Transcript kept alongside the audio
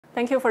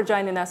Thank you for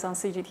joining us on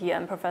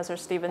CGTN, Professor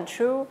Steven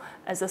Chu.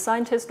 As a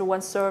scientist who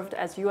once served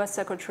as U.S.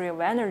 Secretary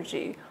of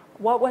Energy,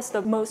 what was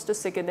the most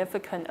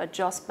significant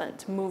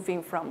adjustment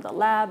moving from the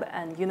lab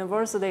and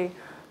university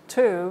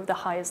to the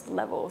highest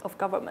level of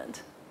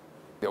government?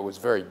 It was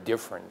very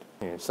different.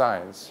 In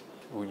science,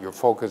 you're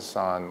focused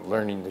on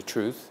learning the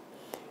truth,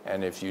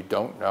 and if you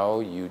don't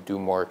know, you do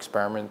more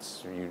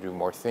experiments, or you do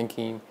more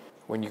thinking.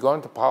 When you go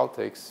into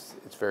politics,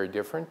 it's very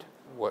different.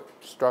 What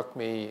struck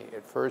me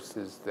at first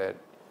is that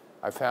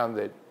I found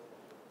that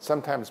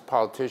sometimes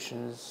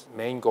politicians'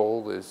 main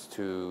goal is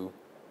to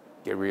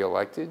get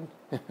reelected.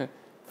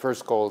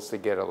 First goal is to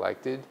get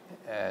elected,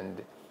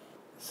 and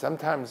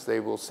sometimes they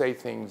will say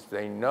things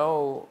they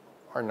know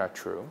are not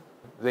true.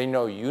 They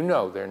know you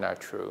know they're not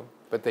true,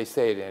 but they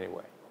say it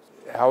anyway.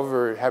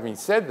 However, having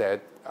said that,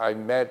 I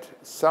met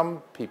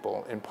some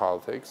people in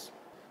politics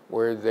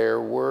where there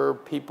were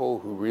people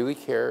who really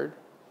cared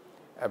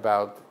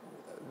about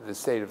the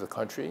state of the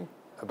country,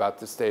 about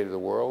the state of the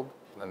world,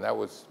 and that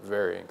was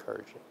very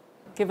encouraging.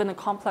 Given the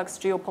complex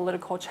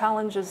geopolitical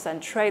challenges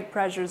and trade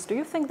pressures, do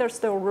you think there's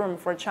still room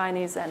for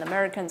Chinese and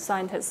American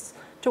scientists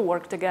to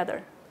work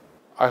together?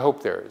 I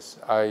hope there is.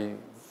 I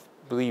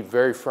believe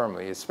very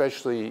firmly,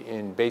 especially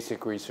in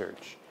basic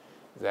research,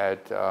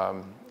 that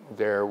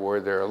there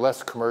are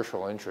less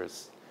commercial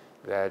interests,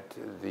 that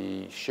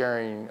the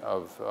sharing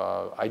of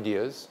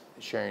ideas,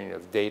 sharing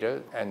of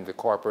data, and the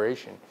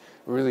cooperation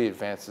really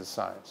advances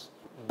science.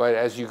 But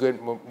as you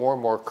get more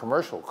and more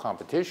commercial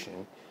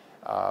competition,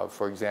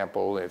 for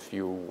example, if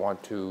you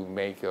want to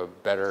make a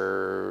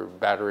better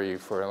battery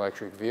for an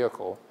electric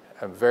vehicle,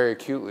 I'm very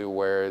acutely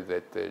aware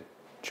that the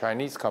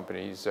Chinese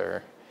companies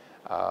are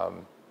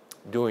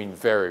doing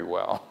very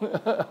well.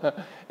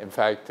 In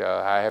fact,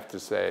 I have to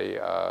say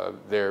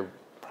they're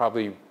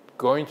probably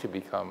going to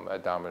become a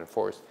dominant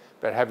force.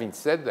 But having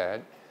said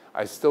that,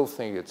 I still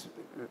think it's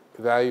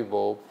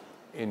valuable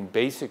in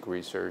basic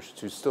research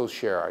to still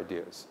share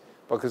ideas.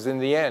 Because in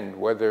the end,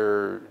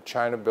 whether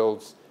China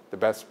builds the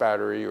best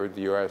battery or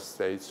the US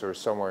States or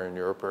somewhere in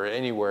Europe or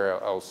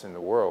anywhere else in the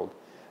world,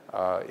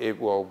 it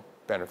will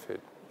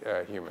benefit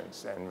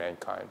humans and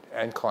mankind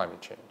and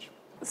climate change.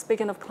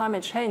 Speaking of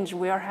climate change,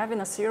 we are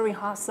having a searing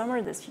hot summer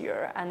this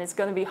year, and it's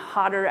going to be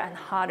hotter and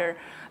hotter.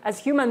 As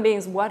human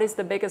beings, what is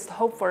the biggest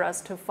hope for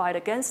us to fight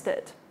against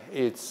it?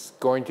 It's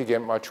going to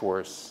get much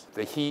worse.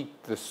 The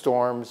heat, the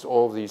storms,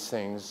 all these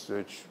things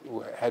which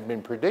had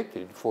been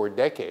predicted for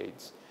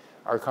decades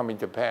are coming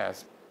to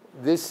pass.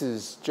 This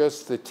is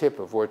just the tip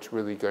of what's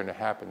really going to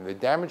happen. The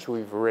damage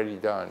we've already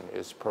done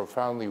is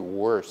profoundly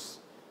worse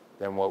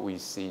than what we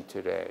see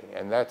today,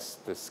 and that's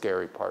the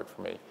scary part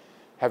for me.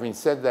 Having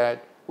said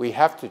that, we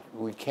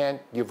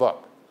can't give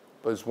up,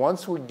 because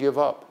once we give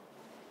up,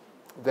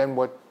 then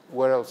what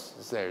else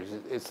is there?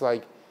 It's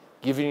like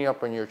giving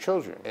up on your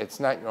children.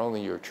 It's not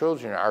only your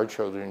children, our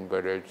children,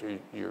 but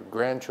your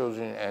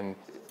grandchildren, and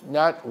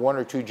not one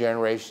or two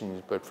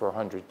generations, but for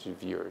hundreds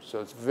of years. So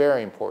it's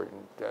very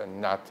important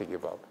not to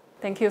give up.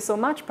 Thank you so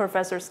much,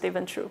 Professor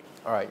Steven Chu.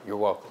 All right, you're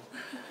welcome.